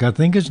pessimistic, I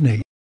think, isn't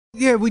he?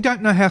 Yeah, we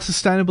don't know how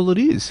sustainable it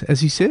is, as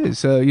he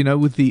says.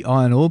 With the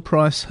iron ore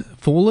price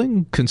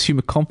falling,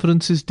 consumer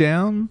confidence is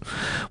down.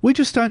 We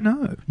just don't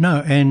know.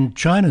 No, and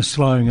China's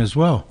slowing as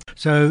well.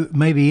 So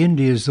maybe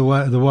India's the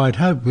white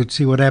hope. We'll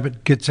see what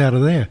Abbott gets out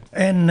of there.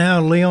 And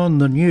now, Leon,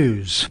 the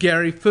news.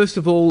 Gary, first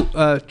of all,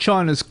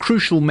 China's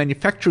crucial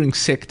manufacturing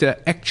sector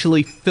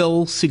actually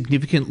fell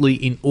significantly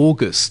in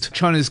August.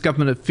 China's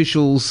government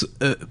officials'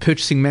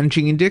 Purchasing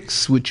Managing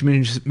Index, which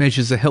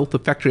measures the health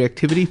of factory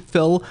activity,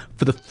 fell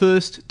for the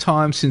first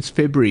time since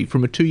February,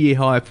 from a 2-year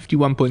high of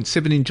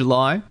 51.7 in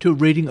July to a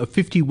reading of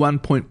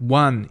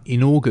 51.1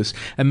 in August.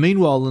 And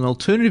meanwhile, an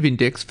alternative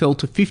index fell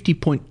to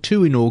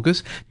 50.2 in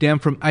August, down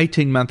from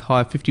 18-month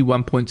high of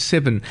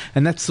 51.7,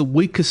 and that's the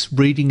weakest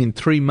reading in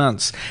 3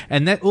 months.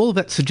 And all of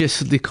that suggests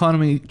that the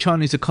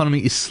Chinese economy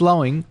is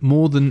slowing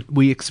more than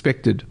we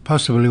expected.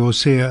 Possibly we'll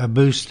see a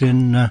boost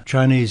in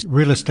Chinese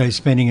real estate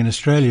spending in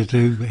Australia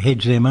to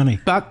hedge their money.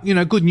 But,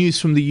 good news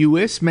from the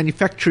US.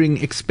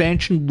 Manufacturing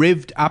expansion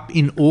revved up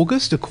in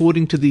August,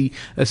 according to the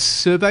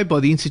survey by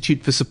the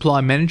Institute for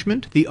Supply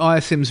Management. The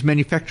ISM's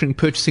Manufacturing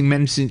Purchasing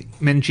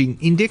Managing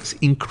Index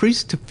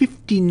increased to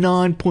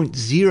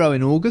 59.0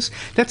 in August.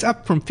 That's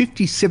up from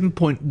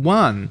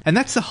 57.1, and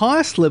that's the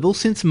highest level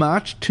since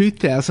March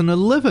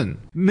 2011.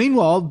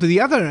 Meanwhile,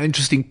 the other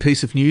interesting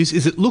piece of news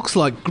is it looks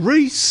like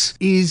Greece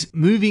is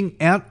moving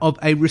out of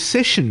a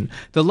recession.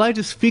 The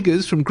latest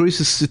figures from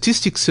Greece's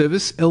statistics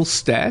service,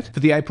 Elstat, for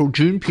the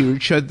April-June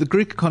period showed the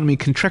Greek economy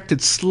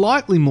contracted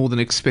slightly more than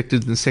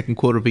expected in the second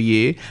quarter of a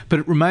year, but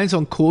it remains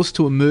on course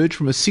to emerge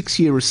from a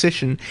 6-year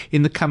recession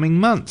in the coming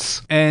months.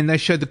 months. And they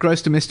showed the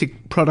gross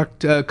domestic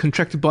product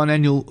contracted by an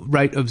annual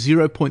rate of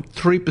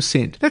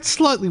 0.3%. That's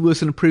slightly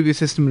worse than a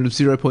previous estimate of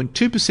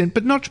 0.2%,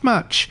 but not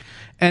much.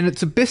 And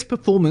it's the best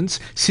performance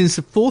since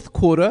the fourth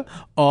quarter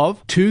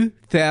of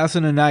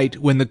 2008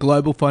 when the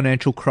global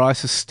financial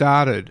crisis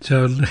started.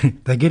 So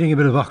they're getting a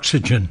bit of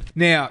oxygen.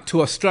 Now,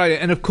 to Australia,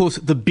 and of course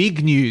the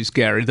big news,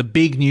 Gary, the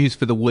big news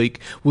for the week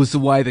was the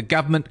way the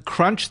government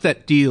crunched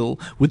that deal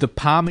with the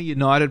Palmer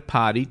United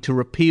Party to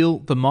repeal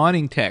the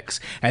mining tax.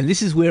 And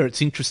this is where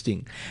it's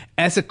interesting.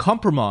 As a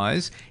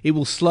compromise, it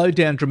will slow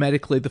down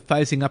dramatically the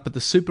phasing up of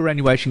the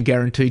superannuation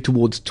guarantee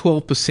towards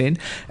 12%.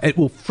 It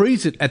will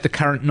freeze it at the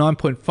current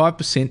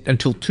 9.5%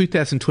 until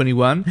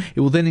 2021.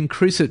 It will then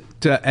increase it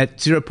at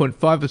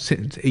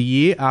 0.5% a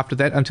year after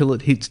that until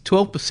it hits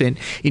 12%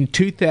 in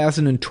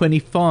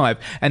 2025.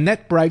 And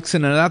that breaks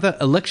in another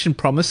election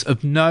promise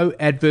of no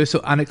adverse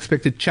or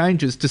unexpected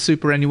changes to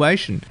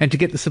superannuation. And to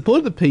get the support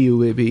of the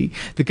PUB,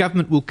 the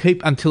government will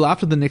keep until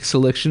after the next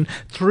election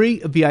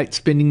 3 of the 8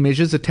 spending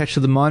measures attached to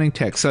the mining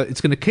tax. So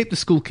it's going to keep the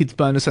school kids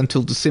bonus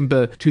until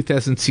December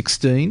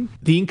 2016,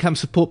 the income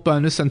support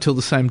bonus until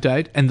the same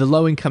date, and the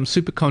low income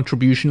super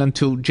contribution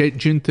until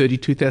June 30,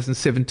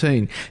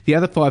 2017. The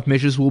other 5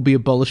 measures will be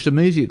abolished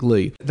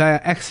immediately. They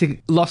are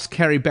axing loss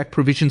carry-back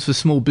provisions for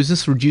small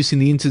business, reducing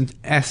the instant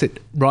asset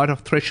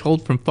write-off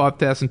threshold from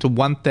 $5,000 to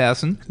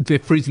 $1,000. They're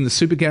freezing the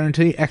super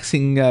guarantee,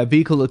 axing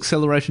vehicle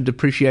acceleration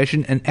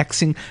depreciation, and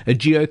axing a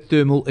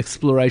geothermal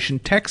exploration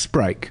tax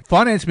break.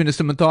 Finance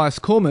Minister Matthias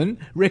Cormann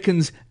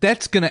reckons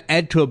that's going to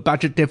add to a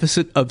budget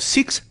deficit of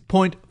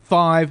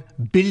 $6.5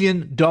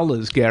 billion,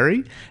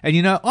 Gary. And,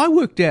 you know, I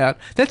worked out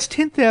that's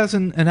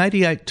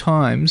 10,088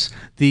 times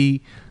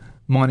the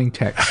mining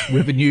tax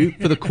revenue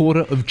for the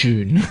quarter of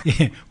June.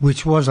 Yeah,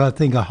 which was, I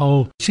think, a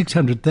whole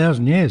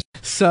 600,000, yes.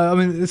 So, I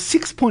mean, a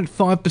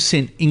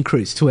 6.5%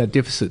 increase to our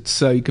deficit.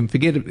 So you can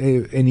forget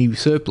any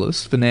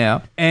surplus for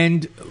now.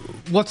 And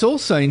what's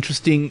also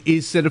interesting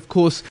is that, of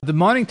course, the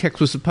mining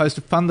tax was supposed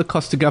to fund the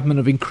cost to government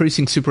of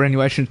increasing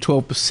superannuation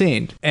to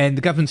 12%. And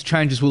the government's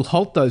changes will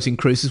halt those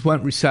increases,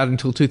 won't restart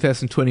until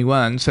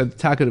 2021. So the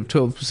target of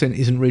 12%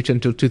 isn't reached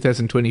until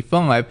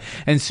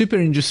 2025. And super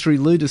industry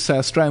leaders say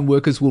Australian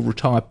workers will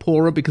retire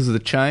poorer because of the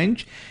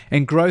change,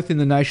 and growth in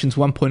the nation's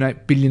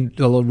 $1.8 billion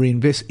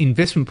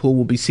investment pool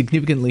will be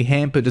significantly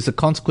hampered as a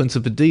consequence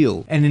of the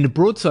deal. And in a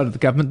broadside of the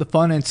government, the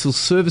Financial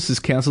Services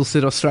Council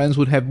said Australians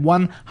would have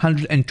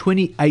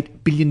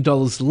 $128 billion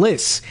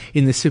less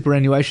in their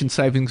superannuation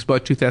savings by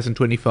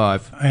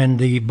 2025. And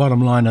the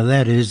bottom line of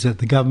that is that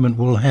the government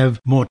will have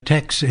more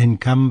tax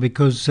income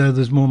because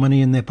there's more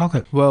money in their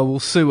pocket. Well,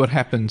 we'll see what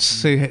happens,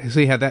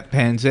 see how that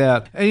pans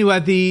out. Anyway,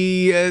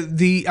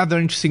 the other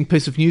interesting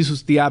piece of news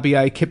was the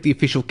RBA kept the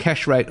official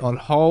cash rate on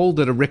hold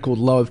at a record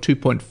low of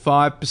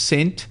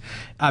 2.5%.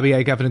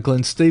 RBA Governor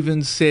Glenn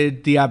Stevens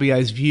said the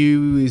RBA's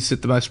view is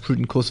that the most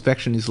prudent course of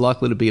action is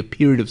likely to be a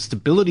period of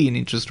stability in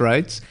interest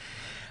rates.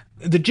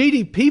 The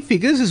GDP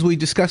figures, as we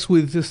discussed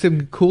with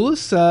Stephen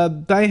Koulis,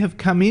 they have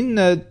come in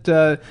at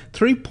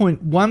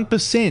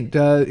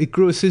 3.1%. It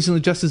grew a seasonally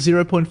adjusted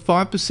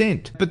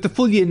 0.5%. But the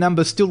full year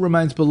number still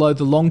remains below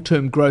the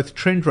long-term growth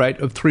trend rate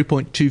of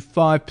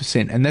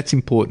 3.25%, and that's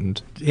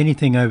important.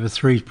 Anything over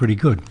 3 is pretty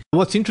good.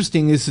 What's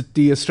interesting is that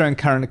the Australian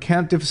current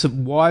account deficit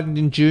widened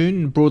in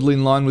June, broadly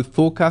in line with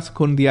forecasts.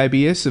 According to the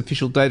ABS,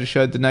 official data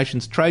showed the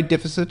nation's trade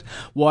deficit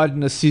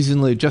widened a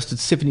seasonally adjusted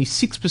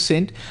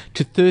 76%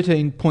 to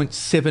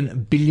 $13.7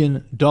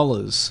 billion.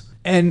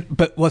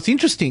 But what's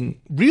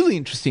interesting, really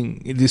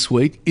interesting this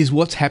week, is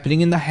what's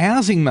happening in the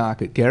housing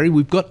market, Gary.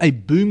 We've got a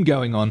boom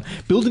going on.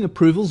 Building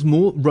approvals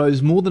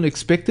rose more than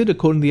expected,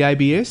 according to the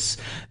ABS.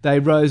 They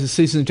rose a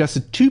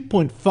season-adjusted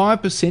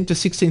 2.5% to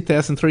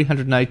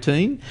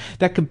 16,318.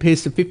 That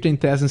compares to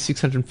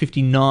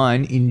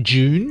 15,659 in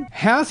June.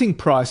 Housing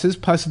prices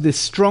posted their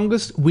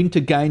strongest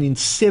winter gain in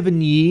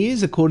 7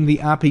 years, according to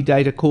the RP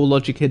Data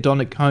CoreLogic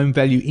Hedonic Home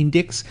Value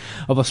Index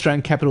of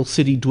Australian capital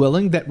city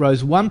dwelling. That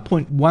rose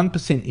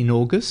 1.1% in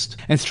August.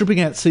 And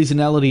stripping out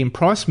seasonality and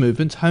price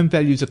movements, home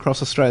values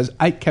across Australia's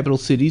 8 capital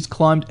cities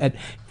climbed at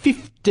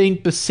 15%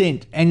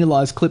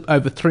 annualised clip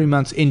over 3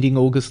 months ending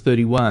August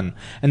 31.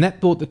 And that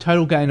brought the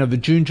total gain over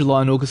June, July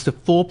and August to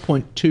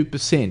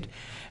 4.2%.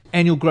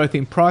 Annual growth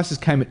in prices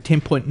came at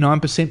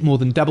 10.9%, more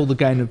than double the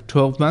gain of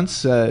 12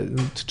 months to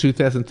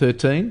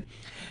 2013.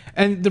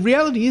 And the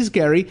reality is,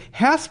 Gary,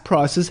 house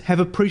prices have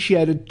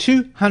appreciated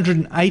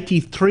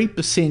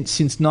 283%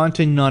 since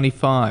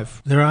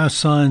 1995. There are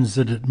signs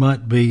that it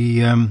might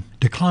be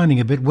declining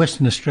a bit.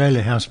 Western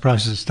Australia house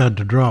prices started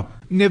to drop.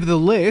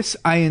 Nevertheless,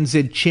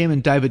 ANZ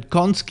Chairman David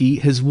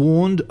Gonski has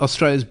warned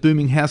Australia's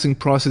booming housing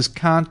prices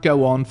can't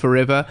go on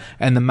forever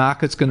and the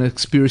market's going to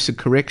experience a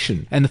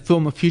correction. And the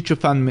former Future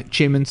Fund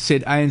Chairman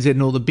said ANZ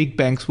and all the big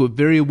banks were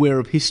very aware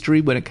of history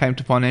when it came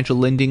to financial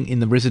lending in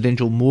the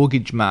residential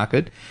mortgage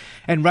market.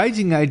 And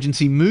rating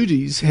agency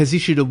Moody's has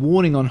issued a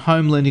warning on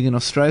home lending in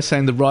Australia,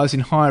 saying the rise in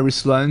higher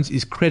risk loans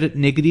is credit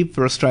negative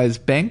for Australia's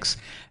banks.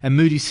 And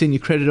Moody's senior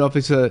credit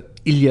officer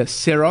Ilya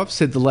Serov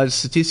said the latest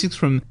statistics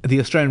from the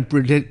Australian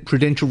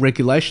Prudential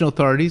Regulation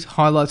Authorities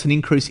highlights an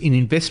increase in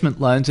investment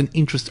loans and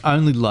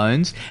interest-only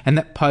loans, and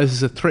that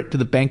poses a threat to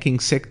the banking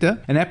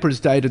sector. And APRA's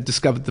data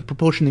discovered the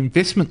proportion of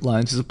investment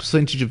loans as a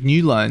percentage of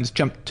new loans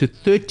jumped to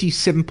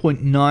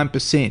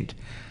 37.9%.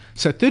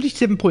 So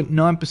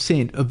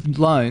 37.9% of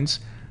loans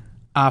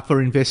are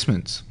for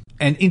investments.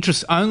 And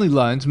interest-only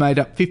loans made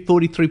up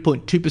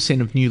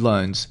 43.2% of new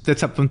loans.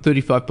 That's up from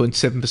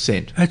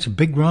 35.7%. That's a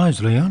big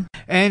rise, Leon.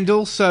 And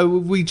also,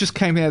 we just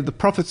came out of the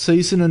profit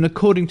season, and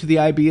according to the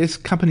ABS,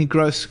 company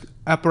gross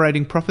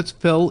operating profits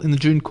fell in the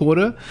June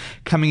quarter,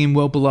 coming in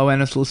well below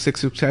analysts'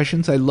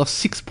 expectations. They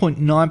lost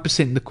 6.9%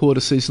 in the quarter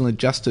seasonally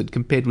adjusted,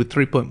 compared with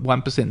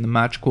 3.1% in the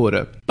March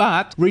quarter.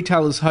 But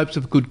retailers' hopes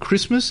of a good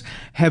Christmas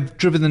have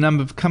driven the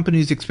number of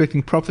companies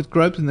expecting profit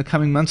growth in the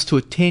coming months to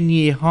a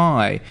 10-year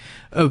high.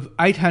 Of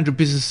 800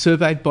 businesses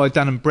surveyed by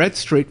Dun &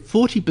 Bradstreet,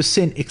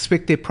 40%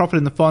 expect their profit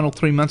in the final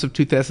 3 months of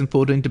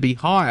 2014 to be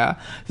higher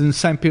than the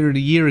same period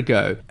a year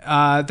ago.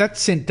 That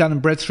sent Dun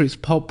 & Bradstreet's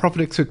profit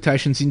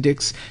expectations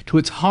index to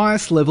its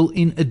highest level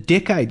in a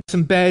decade.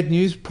 Some bad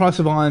news: price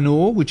of iron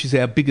ore, which is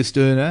our biggest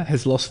earner,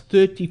 has lost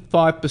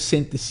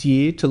 35% this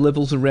year to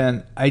levels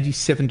around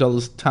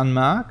 $87 a tonne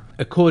mark.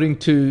 According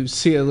to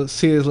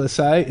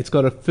CLSA, it's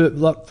got a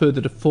lot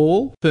further to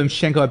fall. Firm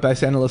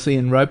Shanghai-based analyst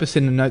Ian Roper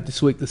sent a note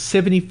this week that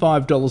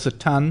 $75 a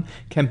tonne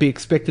can be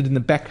expected in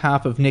the back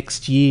half of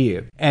next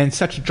year. And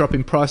such a drop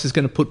in price is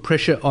going to put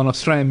pressure on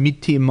Australian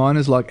mid-tier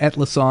miners like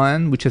Atlas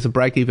Iron, which has a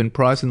break-even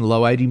price in the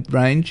low 80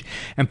 range,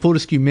 and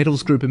Fortescue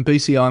Metals Group and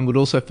BC Iron would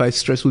also face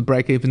stress with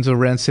break-evens of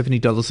around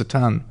 $70 a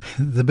tonne.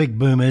 The big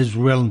boom is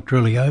well and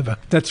truly over.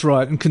 That's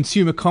right, and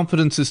consumer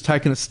confidence has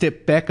taken a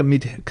step back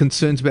amid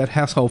concerns about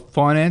household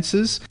finances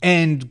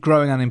and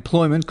growing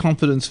unemployment.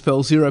 Confidence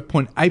fell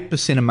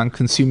 0.8% among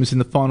consumers in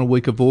the final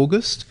week of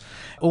August.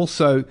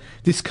 Also,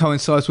 this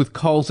coincides with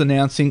Coles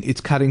announcing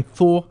it's cutting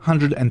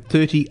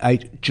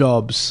 438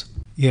 jobs.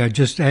 Yeah,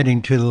 just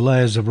adding to the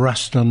layers of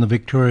rust on the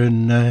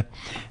Victorian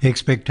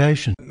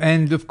expectation.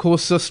 And, of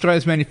course,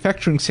 Australia's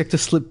manufacturing sector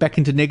slipped back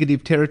into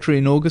negative territory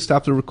in August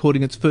after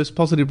recording its first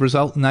positive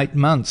result in 8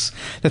 months.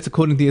 That's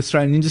according to the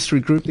Australian Industry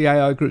Group. The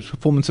AI Group's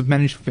Performance of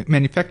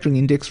Manufacturing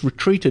Index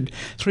retreated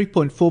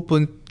 3.4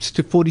 points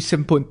to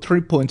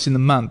 47.3 points in the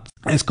month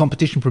as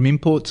competition from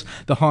imports,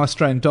 the high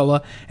Australian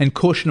dollar, and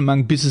caution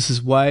among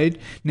businesses weighed.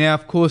 Now,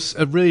 of course,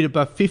 a read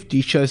above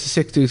 50 shows the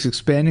sector is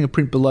expanding. A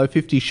print below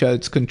 50 shows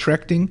it's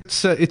contracting.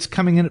 It's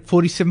coming in at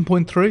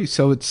 47.3,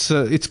 so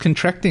it's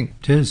contracting.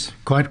 It is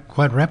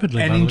quite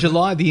rapidly. And in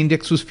July, the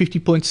index was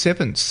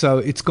 50.7, so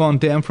it's gone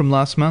down from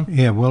last month.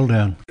 Yeah, well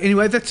down.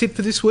 Anyway, that's it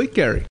for this week,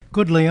 Gary.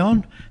 Good,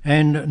 Leon.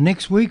 And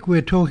next week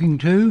we're talking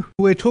to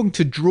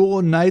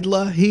Dror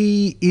Nadler.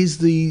 He is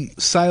the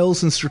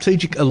Sales and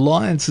Strategic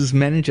Alliances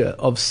Manager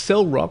of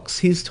CellRox.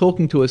 He's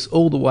talking to us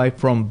all the way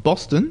from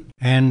Boston.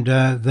 And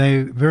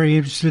they're very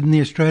interested in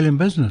the Australian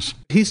business.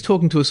 He's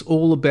talking to us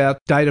all about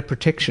data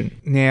protection.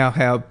 Now,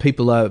 how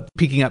people are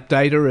picking up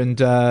data and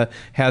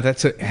how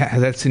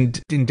that's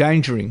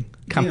endangering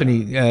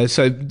company.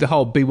 So the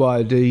whole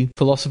BYOD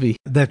philosophy.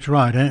 That's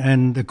right.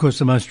 And of course,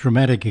 the most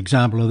dramatic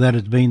example of that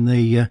has been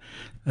the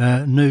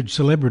nude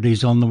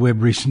celebrities on the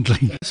web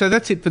recently. So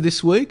that's it for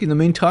this week. In the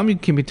meantime, you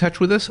can keep in touch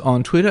with us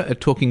on Twitter at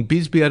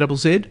TalkingBiz,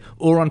 BIZZ,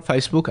 or on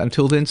Facebook.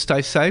 Until then,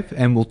 stay safe,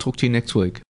 and we'll talk to you next week.